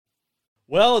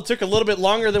Well, it took a little bit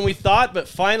longer than we thought, but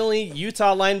finally,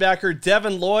 Utah linebacker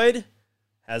Devin Lloyd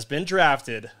has been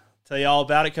drafted. I'll tell you all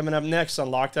about it coming up next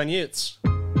on Locked On Utes.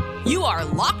 You are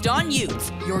Locked On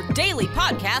Utes, your daily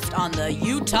podcast on the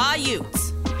Utah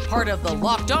Utes. Part of the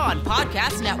Locked On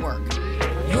Podcast Network.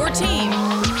 Your team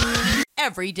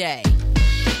every day.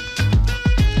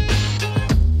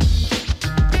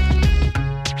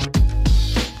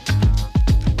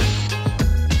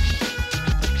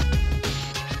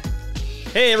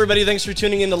 Hey everybody, thanks for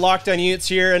tuning in to Locked On Utes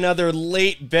here. Another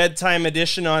late bedtime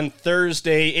edition on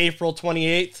Thursday, April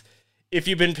 28th. If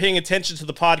you've been paying attention to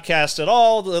the podcast at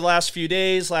all the last few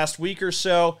days, last week or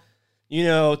so, you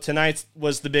know tonight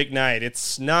was the big night.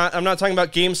 I'm not talking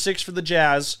about Game 6 for the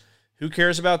Jazz. Who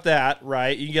cares about that,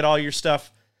 right? You can get all your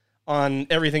stuff on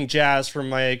everything Jazz from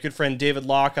my good friend David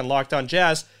Locke on Locked On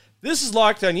Jazz. This is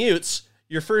Locked On Utes,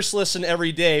 your first listen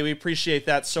every day. We appreciate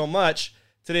that so much.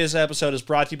 Today's episode is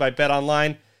brought to you by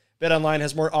BetOnline. BetOnline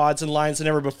has more odds and lines than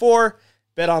ever before.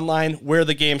 BetOnline, where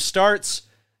the game starts.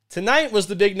 Tonight was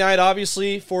the big night,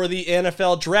 obviously, for the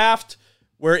NFL Draft,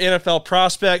 where NFL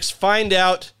prospects find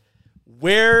out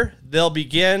where they'll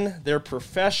begin their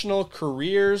professional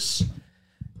careers.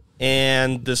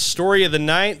 And the story of the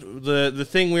night, the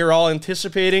thing we were all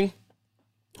anticipating,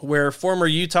 where former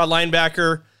Utah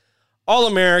linebacker,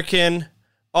 All-American,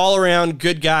 all-around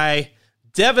good guy,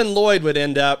 Devin Lloyd would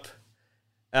end up.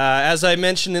 As I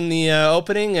mentioned in the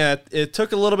opening, it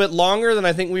took a little bit longer than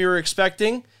I think we were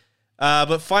expecting.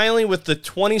 But finally, with the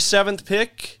 27th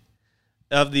pick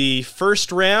of the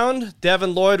first round,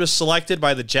 Devin Lloyd was selected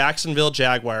by the Jacksonville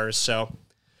Jaguars. So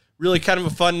really kind of a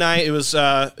fun night. It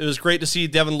was great to see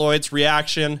Devin Lloyd's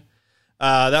reaction.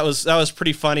 That was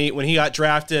pretty funny when he got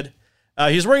drafted.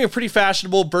 He was wearing a pretty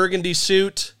fashionable burgundy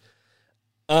suit.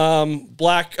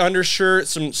 Black undershirt,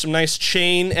 some nice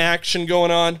chain action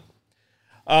going on.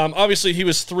 Obviously, he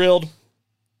was thrilled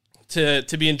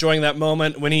to be enjoying that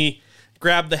moment when he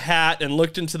grabbed the hat and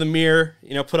looked into the mirror,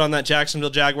 put on that Jacksonville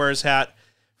Jaguars hat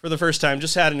for the first time.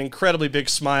 Just had an incredibly big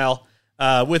smile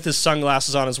with his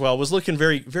sunglasses on as well. Was looking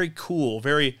very, very cool.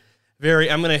 Very,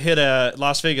 very, I'm going to hit a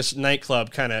Las Vegas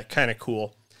nightclub kind of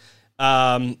cool.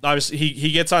 Obviously,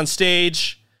 he gets on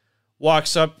stage,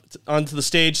 walks up onto the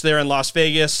stage there in Las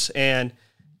Vegas and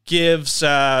gives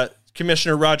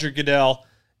Commissioner Roger Goodell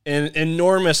an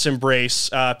enormous embrace,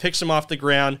 picks him off the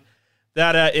ground.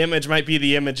 That image might be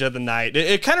the image of the night.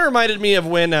 It kind of reminded me of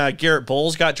when Garrett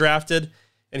Bowles got drafted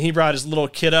and he brought his little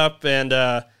kid up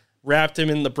and wrapped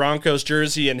him in the Broncos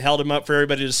jersey and held him up for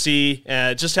everybody to see.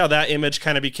 Just how that image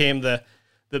kind of became the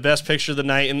best picture of the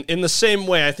night. And in the same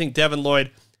way, I think Devin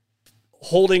Lloyd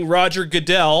holding Roger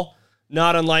Goodell,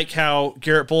 not unlike how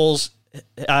Garrett Bowles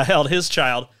held his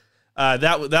child.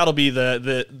 That'll be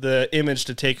the image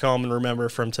to take home and remember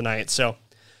from tonight. So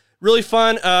really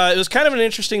fun. It was kind of an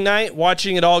interesting night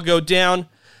watching it all go down.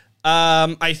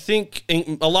 I think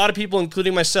a lot of people,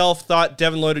 including myself, thought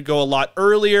Devin Lloyd would go a lot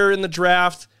earlier in the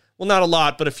draft. Well, not a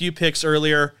lot, but a few picks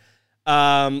earlier.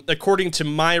 According to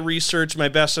my research, my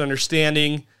best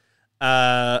understanding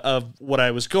of what I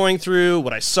was going through,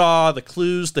 what I saw, the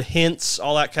clues, the hints,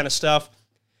 all that kind of stuff.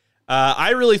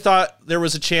 I really thought there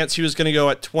was a chance he was going to go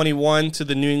at 21 to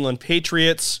the New England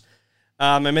Patriots.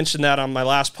 I mentioned that on my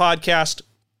last podcast,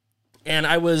 and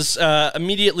I was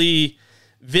immediately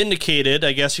vindicated,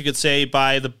 I guess you could say,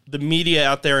 by the media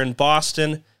out there in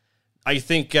Boston. I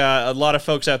think a lot of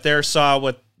folks out there saw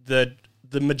what the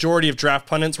majority of draft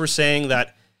pundits were saying,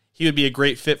 that he would be a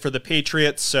great fit for the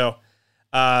Patriots. So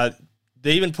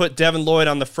they even put Devin Lloyd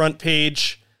on the front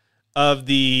page of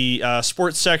the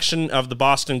sports section of the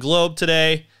Boston Globe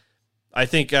today. I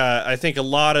think a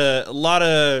lot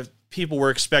of people were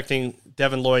expecting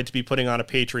Devin Lloyd to be putting on a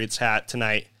Patriots hat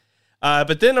tonight.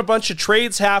 But then a bunch of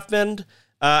trades happened.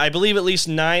 I believe at least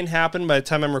 9 happened by the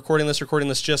time I'm recording this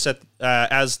just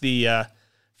as the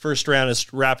first round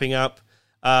is wrapping up.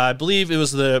 I believe it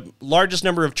was the largest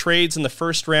number of trades in the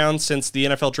first round since the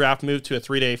NFL draft moved to a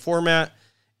 3-day format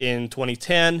in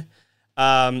 2010.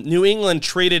 New England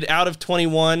traded out of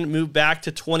 21, moved back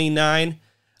to 29.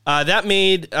 That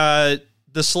made the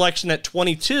selection at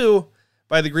 22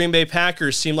 by the Green Bay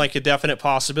Packers seem like a definite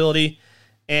possibility.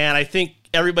 And I think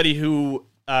everybody who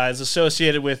is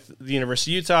associated with the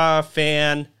University of Utah,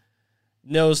 fan,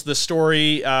 knows the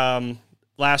story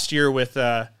last year with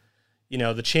the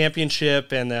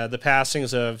championship and the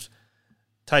passings of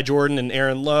Ty Jordan and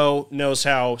Aaron Lowe, knows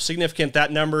how significant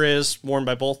that number is, worn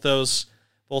by both those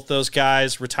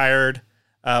guys, retired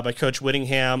by Coach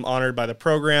Whittingham, honored by the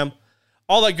program,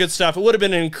 all that good stuff. It would have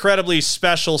been an incredibly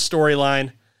special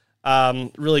storyline.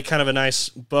 Really kind of a nice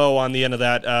bow on the end of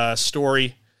that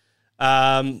story.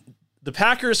 The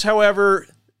Packers, however,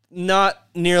 not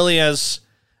nearly as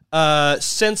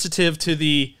sensitive to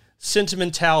the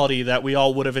sentimentality that we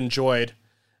all would have enjoyed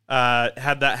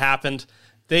had that happened.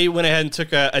 They went ahead and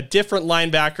took a different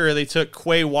linebacker. They took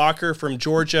Quay Walker from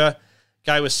Georgia,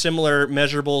 guy with similar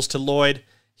measurables to Lloyd.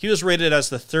 He was rated as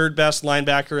the third best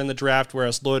linebacker in the draft,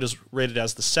 whereas Lloyd is rated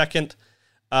as the second.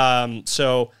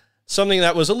 So something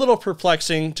that was a little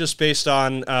perplexing just based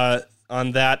on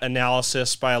that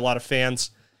analysis by a lot of fans.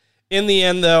 In the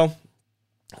end, though,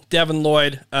 Devin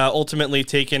Lloyd ultimately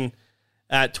taken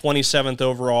at 27th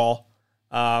overall.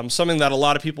 Something that a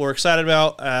lot of people were excited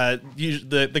about.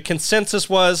 The consensus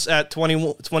was at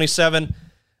 27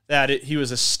 that he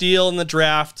was a steal in the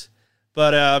draft.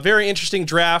 But a very interesting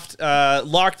draft.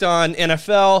 Locked On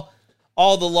NFL,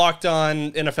 all the Locked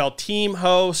On NFL team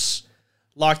hosts,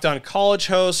 Locked On college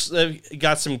hosts. They've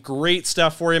got some great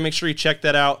stuff for you. Make sure you check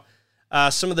that out.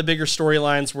 Some of the bigger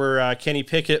storylines were Kenny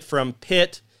Pickett from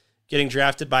Pitt getting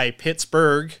drafted by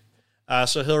Pittsburgh.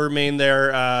 So he'll remain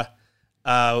there,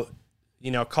 calling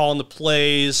the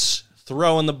plays,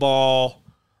 throwing the ball,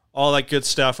 all that good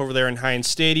stuff over there in Heinz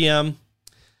Stadium.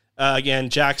 Again,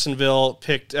 Jacksonville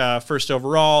picked first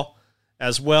overall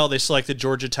as well. They selected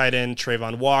Georgia tight end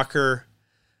Trayvon Walker.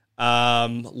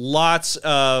 Lots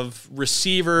of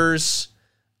receivers,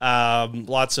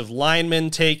 lots of linemen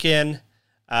taken.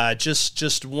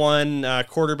 Just one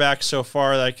quarterback so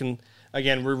far that I can.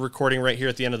 Again, we're recording right here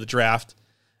at the end of the draft,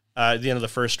 at the end of the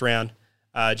first round.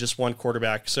 Just one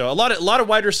quarterback. So a lot of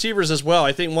wide receivers as well.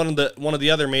 I think one of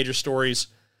the other major stories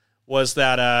was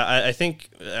that I think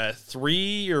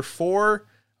 3 or 4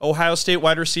 Ohio State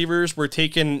wide receivers were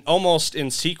taken almost in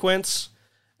sequence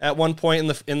at one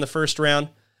point in the first round.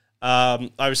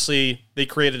 Obviously, they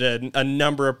created a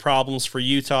number of problems for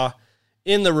Utah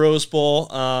in the Rose Bowl,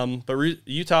 but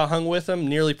Utah hung with them,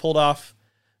 nearly pulled off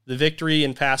the victory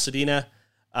in Pasadena.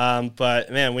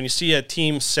 But man, when you see a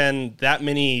team send that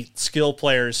many skill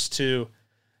players to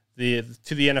the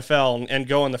NFL and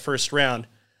go in the first round,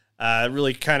 it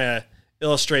really kind of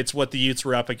illustrates what the Utes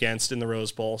were up against in the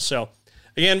Rose Bowl. So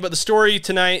again, but the story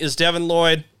tonight is Devin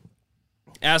Lloyd,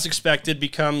 as expected,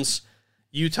 becomes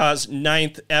Utah's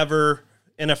 9th ever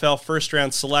NFL first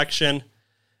round selection.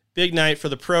 Big night for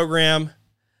the program.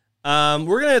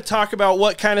 We're going to talk about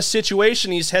what kind of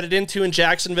situation he's headed into in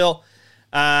Jacksonville.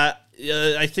 I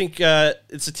think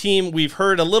it's a team we've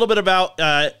heard a little bit about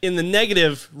in the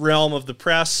negative realm of the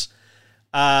press.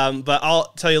 But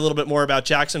I'll tell you a little bit more about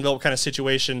Jacksonville, what kind of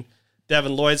situation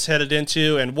Devin Lloyd's headed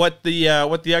into, and what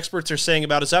the experts are saying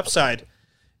about his upside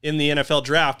in the NFL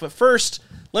draft. But first,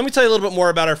 let me tell you a little bit more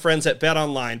about our friends at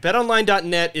BetOnline.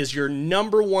 BetOnline.net is your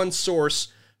number one source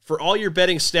for all your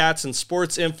betting stats and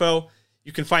sports info.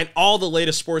 You can find all the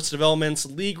latest sports developments,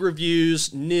 league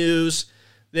reviews, news.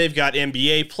 They've got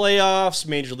NBA playoffs,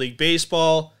 Major League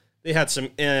Baseball. They had some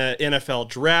NFL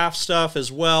draft stuff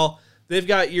as well. They've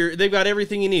got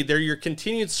everything you need. They're your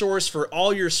continued source for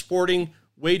all your sporting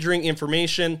wagering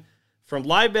information, from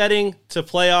live betting to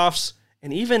playoffs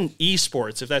and even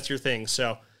esports, if that's your thing.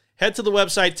 So head to the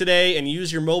website today and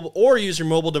use your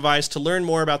mobile device to learn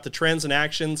more about the trends and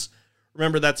actions.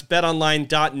 Remember, that's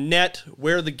betonline.net,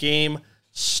 where the game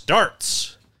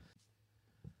starts.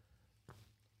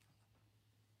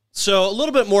 So a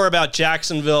little bit more about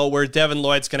Jacksonville, where Devin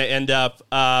Lloyd's going to end up.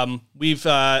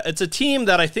 It's a team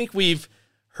that I think we've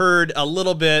heard a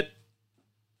little bit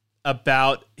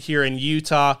about here in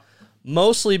Utah,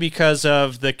 mostly because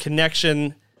of the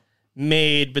connection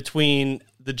made between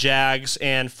the Jags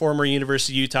and former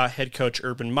University of Utah head coach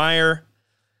Urban Meyer.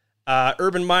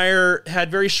 Urban Meyer had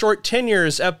very short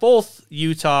tenures at both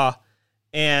Utah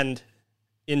and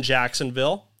in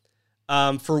Jacksonville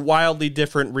for wildly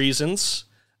different reasons.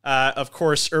 Of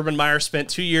course, Urban Meyer spent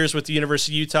 2 years with the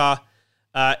University of Utah,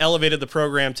 elevated the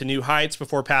program to new heights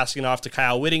before passing it off to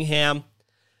Kyle Whittingham.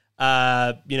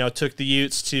 Took the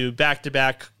Utes to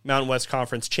back-to-back Mountain West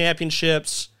Conference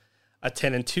championships, a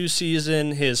 10-2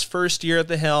 season, his first year at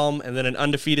the helm, and then an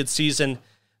undefeated season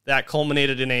that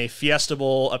culminated in a Fiesta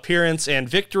Bowl appearance and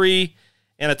victory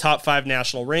and a top 5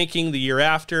 national ranking the year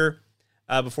after,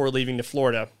 before leaving to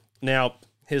Florida. Now,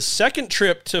 his second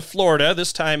trip to Florida,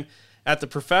 this time at the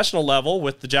professional level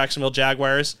with the Jacksonville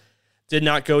Jaguars, did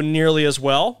not go nearly as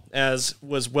well as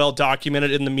was well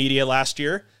documented in the media last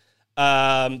year.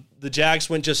 The Jags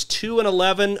went just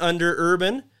 2-11 under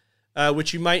Urban,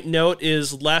 which you might note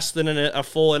is less than a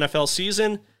full NFL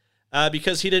season,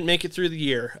 because he didn't make it through the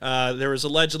year. There was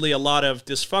allegedly a lot of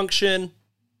dysfunction,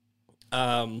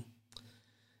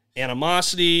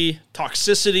 animosity,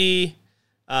 toxicity,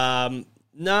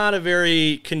 not a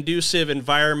very conducive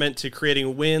environment to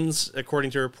creating wins,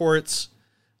 according to reports.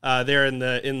 there in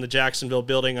the Jacksonville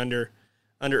building under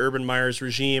Urban Meyer's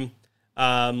regime.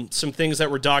 Some things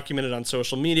that were documented on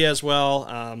social media as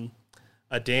well.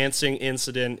 A dancing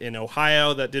incident in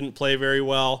Ohio that didn't play very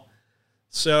well.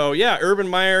 So, yeah, Urban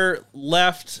Meyer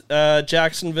left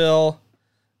Jacksonville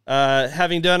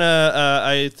having done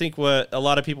I think what a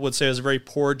lot of people would say was a very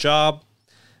poor job.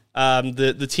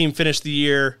 The team finished the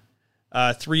year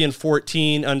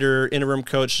 3-14 under interim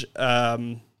coach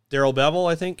Darrell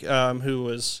Bevell, I think, who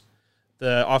was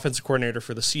the offensive coordinator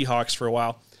for the Seahawks for a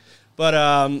while.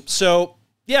 But so,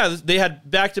 yeah, they had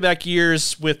back-to-back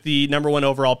years with the number 1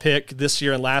 overall pick this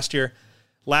year and last year.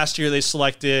 Last year, they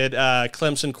selected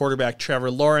Clemson quarterback Trevor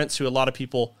Lawrence, who a lot of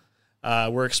people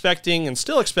were expecting and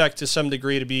still expect to some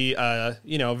degree to be,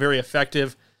 very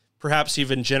effective, perhaps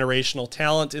even generational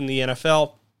talent in the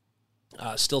NFL.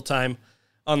 Still time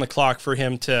on the clock for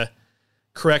him to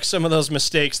correct some of those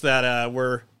mistakes that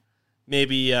were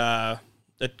maybe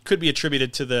that could be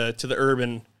attributed to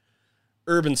the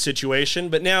Urban situation.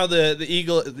 But now the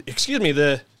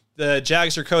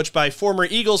Jags are coached by former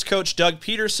Eagles coach Doug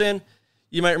Peterson.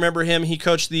 You might remember him. He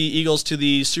coached the Eagles to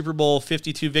the Super Bowl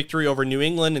 52 victory over New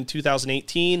England in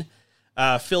 2018.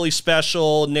 Philly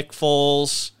special, Nick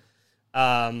Foles,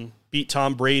 beat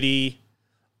Tom Brady,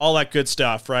 all that good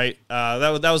stuff, right?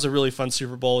 That was a really fun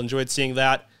Super Bowl. Enjoyed seeing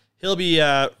that. He'll be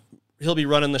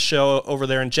running the show over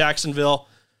there in Jacksonville,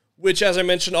 which, as I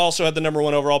mentioned, also had the number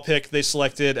 1 overall pick. They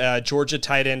selected Georgia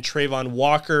tight end Travon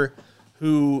Walker,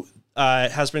 who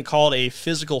has been called a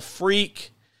physical freak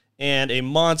and a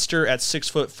monster at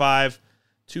 6'5",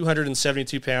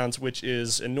 272 pounds, which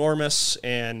is enormous.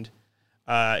 And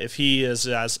if he is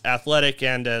as athletic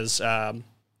and as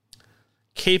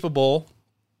capable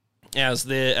as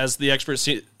the experts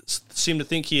seem to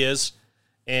think he is,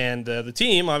 and the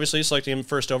team obviously selecting him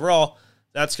first overall,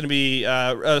 that's going to be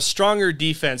a stronger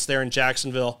defense there in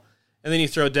Jacksonville. And then you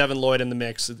throw Devin Lloyd in the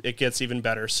mix, it gets even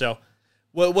better. So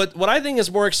what I think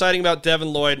is more exciting about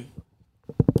Devin Lloyd,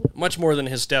 much more than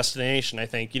his destination, I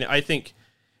think. I think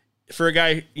for a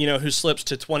guy, who slips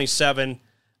to 27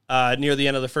 near the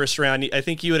end of the first round, I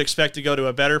think you would expect to go to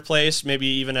a better place, maybe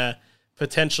even a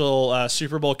potential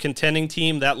Super Bowl contending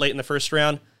team that late in the first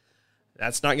round.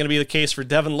 That's not going to be the case for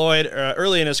Devin Lloyd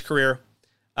early in his career.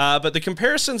 But the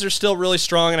comparisons are still really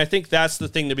strong, and I think that's the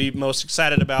thing to be most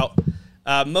excited about.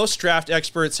 Most draft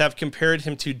experts have compared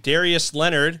him to Darius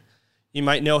Leonard. You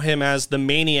might know him as the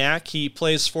Maniac. He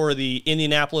plays for the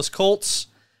Indianapolis Colts.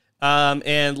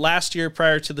 And last year,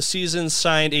 prior to the season,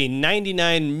 signed a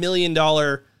 $99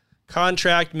 million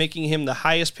contract, making him the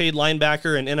highest paid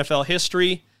linebacker in NFL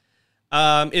history.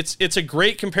 It's a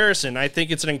great comparison. I think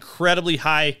it's an incredibly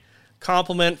high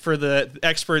compliment for the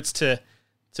experts to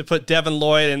put Devin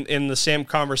Lloyd in the same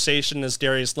conversation as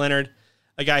Darius Leonard,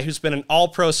 a guy who's been an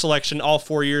all-pro selection all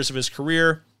 4 years of his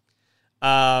career.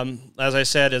 As I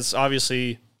said, is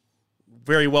obviously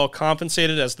very well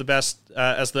compensated as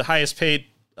the highest paid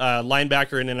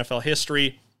linebacker in NFL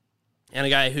history, and a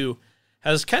guy who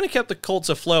has kind of kept the Colts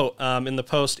afloat in the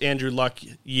post-Andrew Luck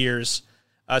years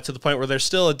to the point where they're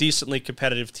still a decently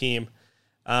competitive team.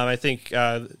 I think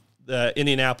the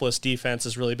Indianapolis defense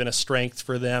has really been a strength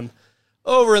for them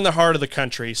over in the heart of the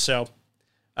country. So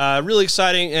really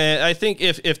exciting. And I think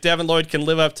if Devin Lloyd can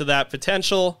live up to that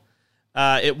potential,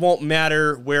 it won't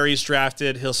matter where he's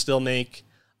drafted. He'll still make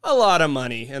a lot of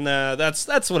money. And that's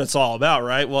what it's all about,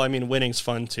 right? Well, I mean, winning's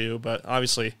fun too, but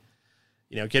obviously,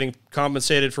 getting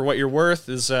compensated for what you're worth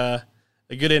is a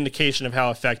good indication of how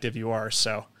effective you are.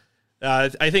 So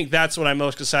I think that's what I'm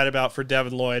most excited about for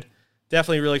Devin Lloyd.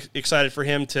 Definitely really excited for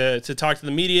him to talk to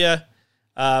the media.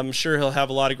 I'm sure he'll have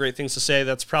a lot of great things to say.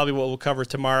 That's probably what we'll cover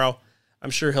tomorrow.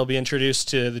 I'm sure he'll be introduced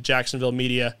to the Jacksonville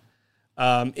media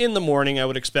in the morning, I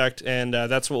would expect, and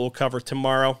that's what we'll cover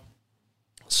tomorrow.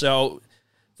 So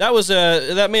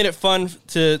that made it fun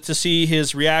to see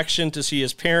his reaction, to see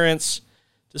his parents,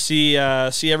 to see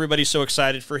everybody so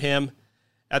excited for him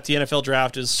at the NFL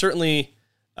draft. Is certainly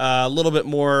a little bit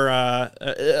more,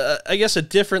 I guess, a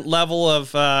different level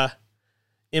of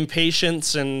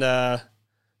impatience and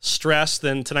stress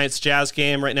than tonight's Jazz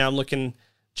game. Right now I'm looking,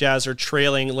 Jazz are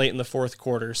trailing late in the fourth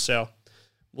quarter, so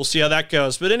we'll see how that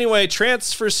goes. But anyway,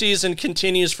 transfer season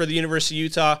continues for the University of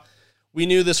Utah. We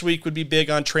knew this week would be big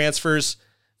on transfers.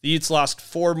 The Utes lost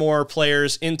 4 more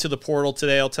players into the portal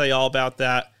today. I'll tell you all about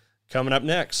that coming up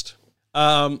next.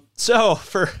 So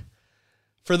for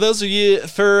those of you,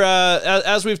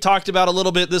 as we've talked about a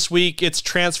little bit this week, it's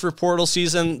transfer portal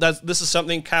season. This is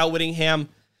something Kyle Whittingham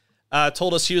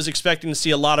told us he was expecting to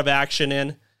see a lot of action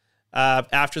in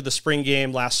after the spring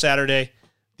game last Saturday.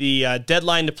 The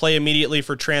deadline to play immediately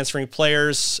for transferring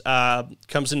players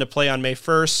comes into play on May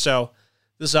 1st. So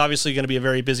this is obviously going to be a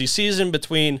very busy season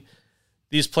between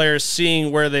these players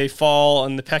seeing where they fall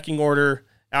in the pecking order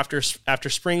after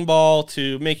spring ball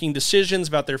to making decisions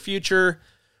about their future,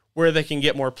 where they can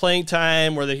get more playing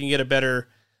time, where they can get a better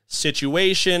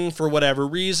situation for whatever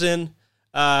reason.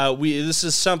 This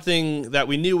is something that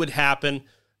we knew would happen.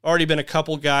 Already been a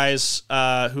couple guys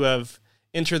who have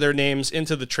entered their names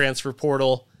into the transfer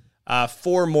portal.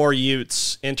 4 more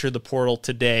Utes entered the portal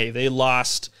today. They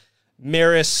lost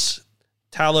Maris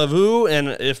Talavu, and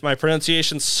if my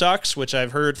pronunciation sucks, which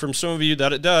I've heard from some of you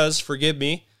that it does, forgive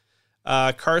me.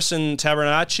 Carson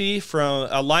Tabernacci, from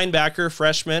a linebacker,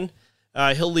 freshman.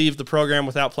 He'll leave the program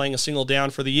without playing a single down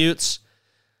for the Utes.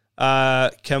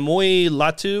 Kamui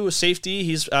Latu, safety,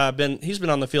 he's been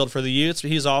on the field for the Utes,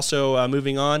 but he's also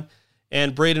moving on.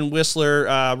 And Braden Whistler,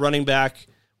 running back,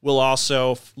 will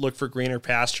also look for greener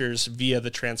pastures via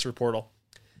the transfer portal.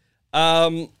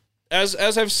 As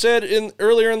I've said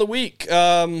earlier in the week,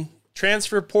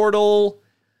 transfer portal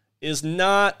is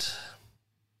not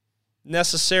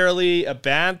necessarily a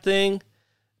bad thing.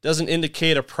 Doesn't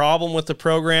indicate a problem with the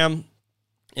program.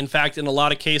 In fact, in a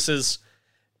lot of cases,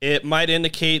 it might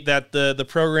indicate that the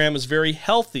program is very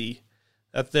healthy,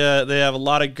 that they have a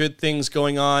lot of good things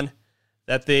going on,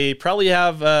 that they probably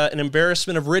have an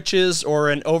embarrassment of riches or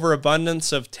an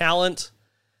overabundance of talent.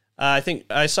 I think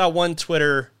I saw one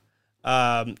Twitter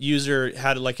user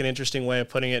had like an interesting way of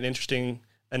putting it, an interesting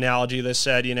analogy that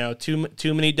said,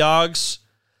 too many dogs,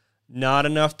 not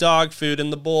enough dog food in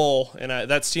the bowl, and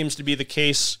that seems to be the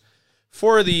case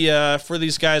for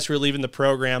these guys who are leaving the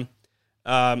program.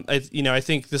 I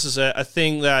think this is a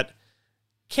thing that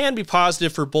can be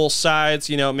positive for both sides.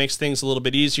 It makes things a little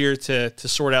bit easier to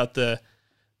sort out the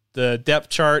depth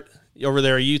chart over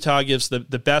there. Utah gives the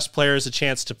best players a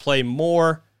chance to play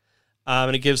more,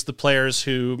 and it gives the players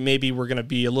who maybe were going to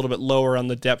be a little bit lower on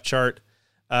the depth chart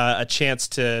a chance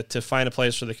to find a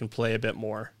place where they can play a bit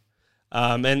more.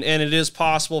 And it is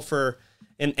possible for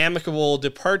an amicable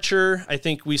departure. I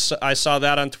think I saw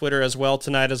that on Twitter as well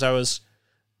tonight as I was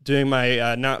doing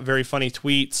my not very funny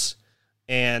tweets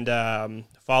and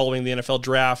following the NFL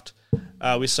draft.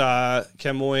 We saw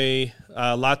Kamui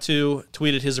Latu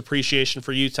tweeted his appreciation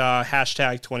for Utah,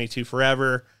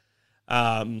 #22forever.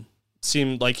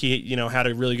 Seemed like he, had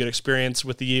a really good experience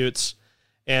with the Utes.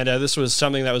 And this was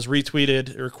something that was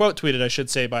retweeted, or quote tweeted, I should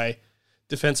say, by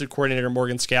defensive coordinator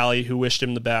Morgan Scalley, who wished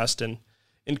him the best and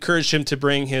encouraged him to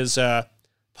bring his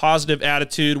positive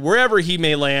attitude wherever he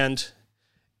may land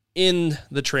in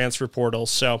the transfer portal.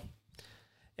 So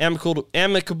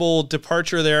amicable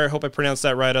departure there. I hope I pronounced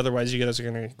that right. Otherwise, you guys are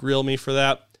going to grill me for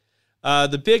that.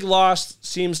 The big loss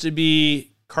seems to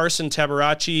be Carson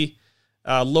Tabernacci,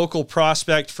 local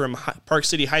prospect from Park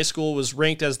City High School, was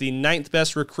ranked as the 9th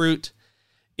best recruit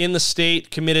in the state,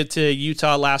 committed to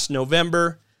Utah last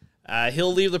November.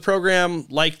 He'll leave the program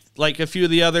like a few of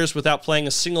the others without playing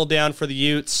a single down for the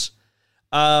Utes,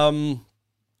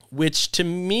 which to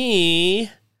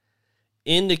me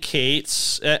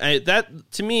indicates I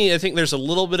think there's a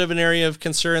little bit of an area of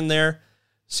concern there.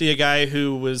 See a guy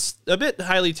who was a bit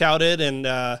highly touted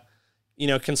and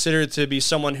considered to be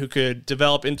someone who could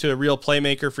develop into a real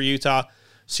playmaker for Utah.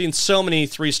 Seen so many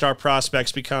 3-star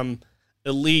prospects become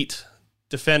elite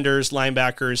defenders,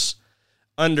 linebackers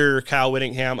under Kyle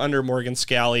Whittingham, under Morgan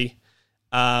Scalley.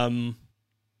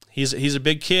 He's a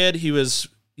big kid. He was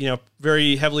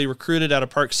very heavily recruited out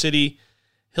of Park City.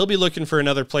 He'll be looking for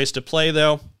another place to play,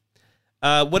 though.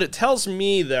 What it tells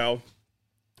me, though,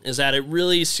 is that it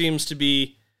really seems to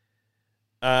be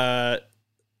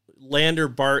Lander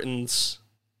Barton's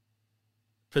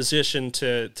position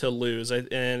to lose.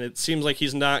 And it seems like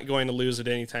he's not going to lose it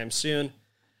anytime soon.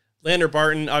 Lander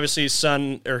Barton, obviously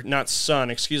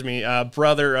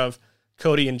brother of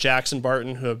Cody and Jackson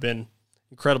Barton, who have been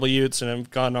incredible Utes and have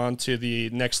gone on to the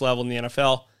next level in the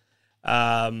NFL.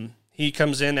 He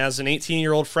comes in as an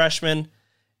 18-year-old freshman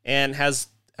and has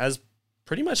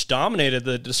pretty much dominated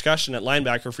the discussion at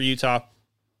linebacker for Utah.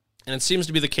 And it seems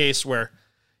to be the case where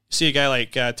you see a guy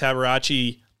like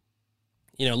Tabernacci,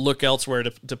 look elsewhere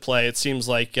to play. It seems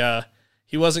like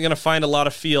he wasn't going to find a lot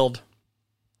of field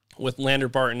with Lander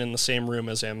Barton in the same room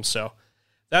as him. So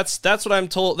that's what I'm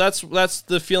told. That's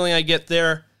the feeling I get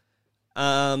there.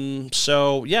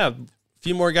 So yeah, a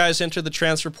few more guys enter the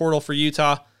transfer portal for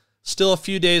Utah. Still a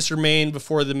few days remain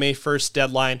before the May 1st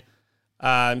deadline.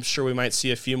 I'm sure we might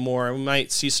see a few more. We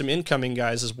might see some incoming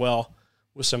guys as well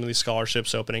with some of these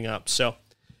scholarships opening up. So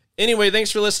anyway, thanks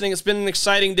for listening. It's been an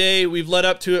exciting day. We've led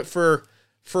up to it for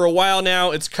a while now.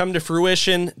 It's come to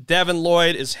fruition. Devin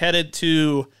Lloyd is headed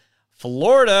to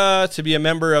Florida to be a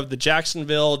member of the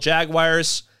Jacksonville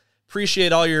Jaguars.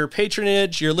 Appreciate all your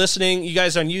patronage, your listening. You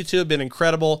guys on YouTube have been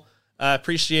incredible.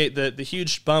 Appreciate the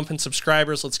huge bump in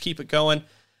subscribers. Let's keep it going.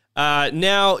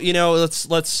 Now,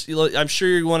 I'm sure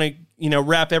you want to,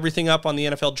 wrap everything up on the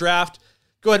NFL draft.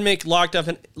 Go ahead and make Locked On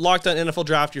NFL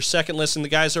Draft your second listen. The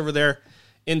guys over there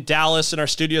in Dallas in our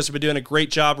studios have been doing a great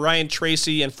job. Ryan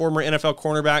Tracy and former NFL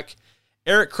cornerback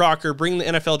Eric Crocker bring the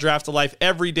NFL Draft to life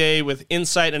every day with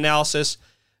insight analysis.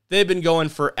 They've been going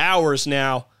for hours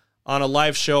now on a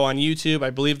live show on YouTube. I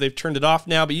believe they've turned it off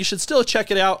now, but you should still check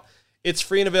it out. It's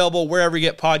free and available wherever you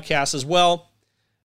get podcasts as well.